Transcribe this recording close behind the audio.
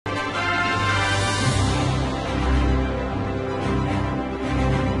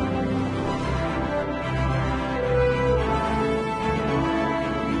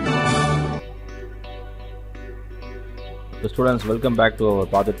students, welcome back to our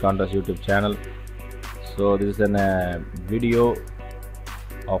project contest YouTube channel. So this is a video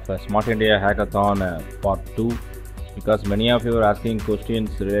of a Smart India Hackathon part 2, because many of you are asking questions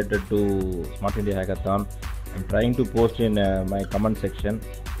related to Smart India Hackathon. I'm trying to post in my comment section,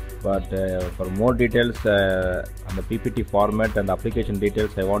 but for more details on the PPT format and application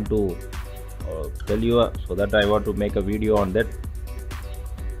details, I want to tell you, so that I want to make a video on that.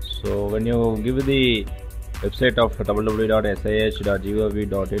 So when you give the website of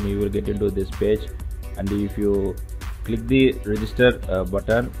www.sih.gov.in, you will get into this page, and if you click the register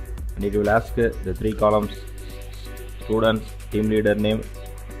button, and it will ask the 3 columns: students, team leader name.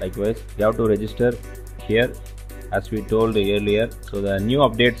 Likewise, you have to register here as we told earlier. So the new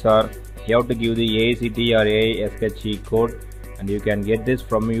updates are, you have to give the AICT or AISHE code, and you can get this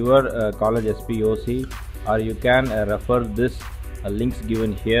from your college SPOC, or you can refer this links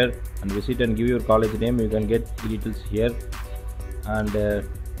given here and visit and give your college name. You can get details here, and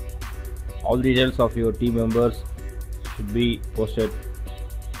all details of your team members should be posted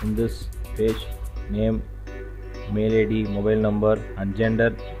in this page: name, mail ID, mobile number, and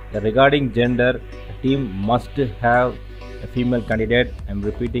gender. Regarding gender, the team must have a female candidate. I'm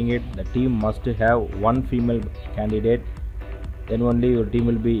repeating it, the team must have 1 female candidate, then only your team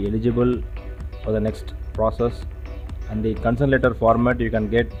will be eligible for the next process. And the consent letter format you can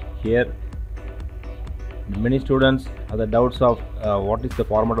get here. Many students have the doubts of what is the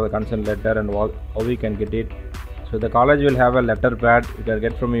format of the consent letter and how we can get it. So the college will have a letter pad you can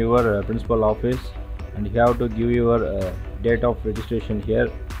get from your principal office, and you have to give your date of registration here,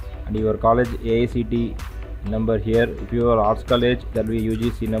 and your college AICT number here. If you are arts college, there will be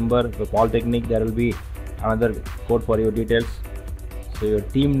UGC number. For polytechnic, there will be another code for your details. So your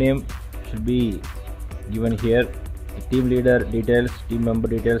team name should be given here. The team leader details, team member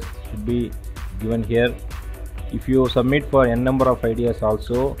details should be given here. If you submit for n number of ideas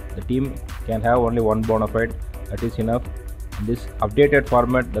also, the team can have only 1 bona fide, that is enough. This updated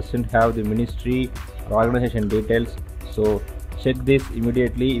format doesn't have the ministry or organization details, so check this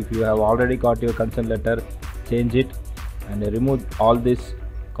immediately. If you have already got your consent letter, change it and remove all these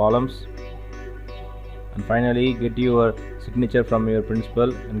columns, and finally get your signature from your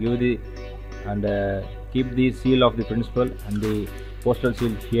principal and give the keep the seal of the principal and the postal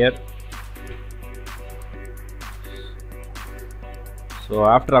seal here. So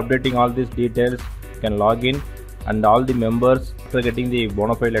after updating all these details, you can log in, and all the members, after getting the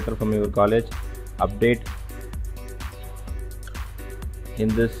bona fide letter from your college, update in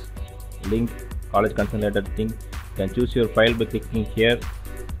this link, college consent letter thing. You can choose your file by clicking here.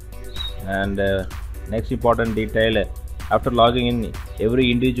 And next important detail, after logging in,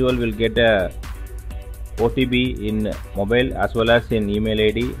 every individual will get a OTP in mobile as well as in email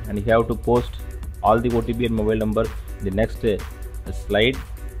ID, and you have to post all the OTP and mobile number in the next slide.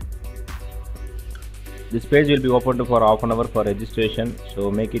 This page will be opened for half an hour for registration,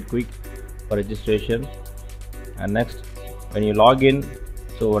 so make it quick for registration. And next, when you log in,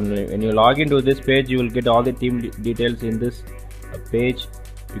 so when you log into this page, you will get all the team details in this page.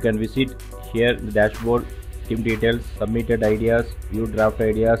 You can visit here the dashboard, team details, submitted ideas, view draft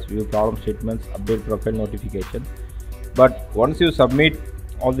ideas, view problem statements, update profile notification. But once you submit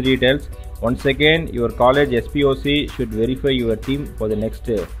all the details, once again your college SPOC should verify your team for the next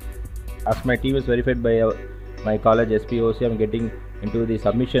as my team is verified by my college SPOC, I'm getting into the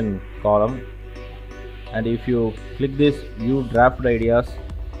submission column. And if you click this view draft ideas,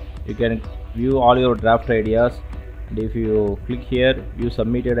 you can view all your draft ideas. And if you click here view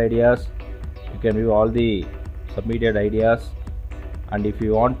submitted ideas, you can view all the submitted ideas. And if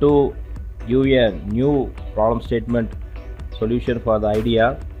you want to give a new problem statement solution for the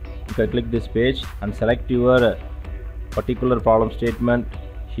idea, you can click this page and select your particular problem statement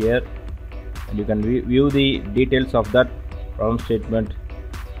here, and you can view the details of that problem statement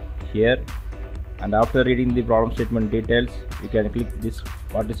here. And after reading the problem statement details, you can click this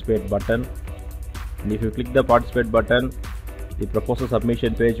participate button, and if you click the participate button, the proposal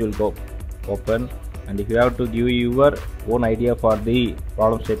submission page will go open. And if you have to give your own idea for the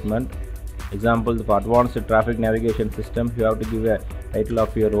problem statement, example for advanced traffic navigation system, you have to give a title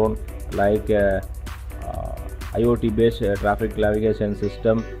of your own, like IoT based traffic navigation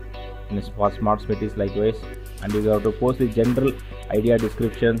system in smart cities. Likewise, and you have to post the general idea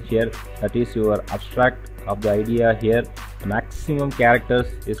description here, that is your abstract of the idea here. The maximum characters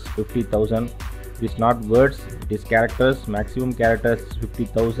is 50,000. It is not words, it is characters. Maximum characters is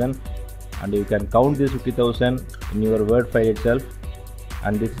 50,000, and you can count this 50,000 in your word file itself.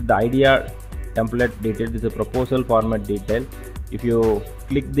 And this is the idea template detail. This is a proposal format detail. If you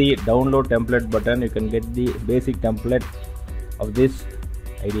click the download template button, you can get the basic template of this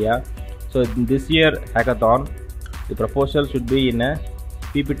idea. So in this year hackathon, the proposal should be in a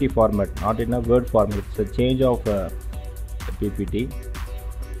PPT format, not in a Word format. It's a change of the PPT.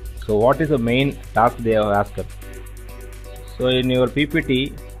 So what is the main task they have asked? So in your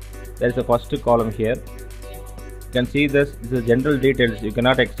PPT, there is a first column here. You can see this is the general details. You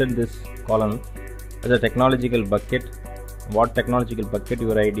cannot extend this column as a technological bucket. What technological bucket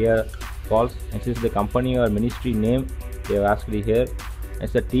your idea falls. Next is the company or ministry name they have asked here.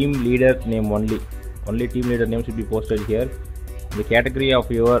 It's a team leader name only. Only team leader name should be posted here. The category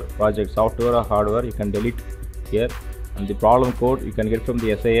of your project, software or hardware, you can delete here. And the problem code you can get from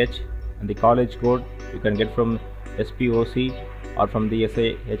the SAH, and the college code you can get from SPOC or from the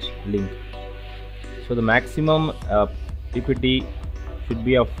SAH link. So the maximum PPT should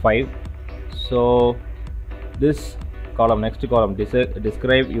be of 5. So this column, next column,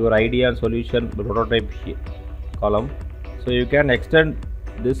 describe your idea and solution prototype here, column. So you can extend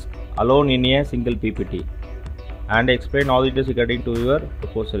this alone in a single PPT and explain all it is regarding to your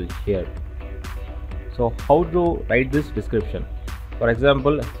proposal here. So how to write this description? For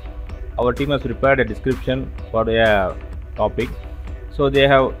example, our team has prepared a description for a topic. So they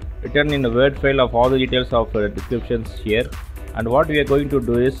have written in a Word file of all the details of descriptions here. And what we are going to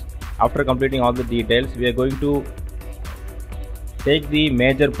do is, after completing all the details, we are going to take the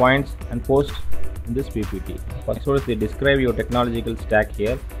major points and post in this PPT. First one is they describe your technological stack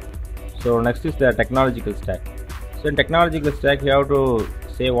here. So next is the technological stack. So in technological stack, you have to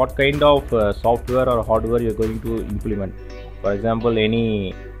say what kind of software or hardware you are going to implement. For example,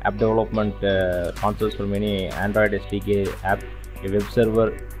 any app development consoles from any Android SDK app, a web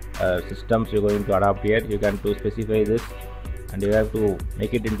server systems you are going to adapt here. You can to specify this, and you have to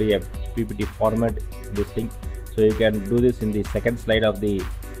make it into a PPT format, this thing. So you can do this in the second slide of the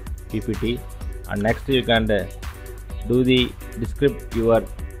PPT, and next you can do the describe your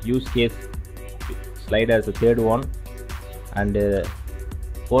use case slide as the third one, and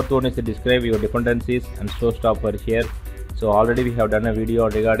fourth one is to describe your dependencies and showstopper here. So already we have done a video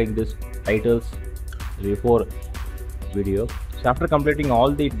regarding this titles before video. So after completing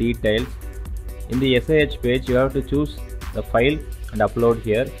all the details in the SAH page, you have to choose the file and upload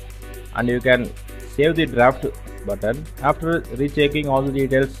here, and you can save the draft button. After rechecking all the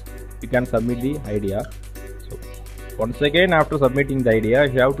details, you can submit the idea. So once again, after submitting the idea,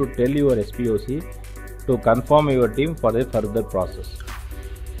 you have to tell your SPOC to confirm your team for the further process.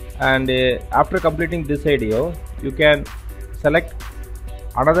 And after completing this idea, you can select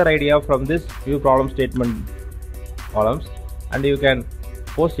another idea from this view problem statement columns, and you can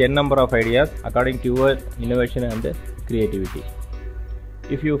post n number of ideas according to your innovation and creativity.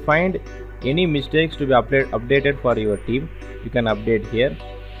 If you find any mistakes to be updated for your team, you can update here.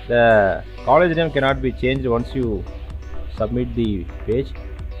 The college name cannot be changed once you submit the page.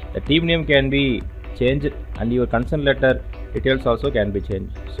 The team name can be changed, and your consent letter details also can be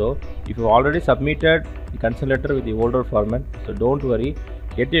changed. So if you already submitted the consent letter with the older format, so don't worry,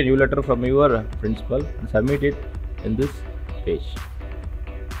 get a new letter from your principal and submit it in this page.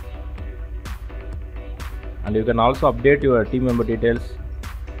 And you can also update your team member details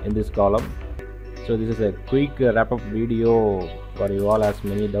in this column. So this is a quick wrap up video for you all has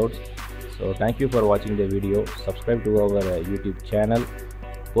many doubts. So thank you for watching the video. Subscribe to our YouTube channel.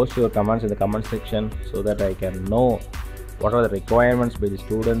 Post your comments in the comment section so that I can know what are the requirements by the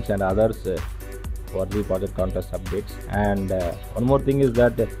students and others for the project contest updates. And one more thing is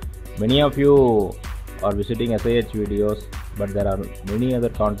that many of you are visiting SIH videos, but there are many other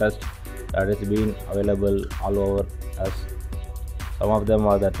contests that is being available all over us. Some of them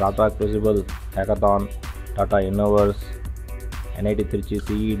are the Tata Crucible Hackathon, Tata Innovers, NIT Trichy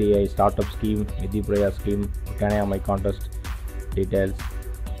CEDI Startup Scheme, Nidhi Praya Scheme, Canada My Contest details.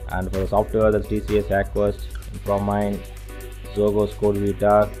 And for the software, that's TCS Aquast, Infomine, Zogos Code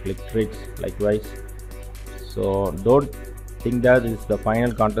Vita, Clictrix, likewise. So don't think that this is the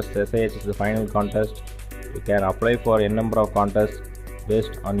final contest. SIH is the final contest. You can apply for a number of contests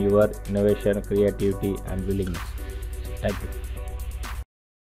based on your innovation, creativity and willingness. Thank you.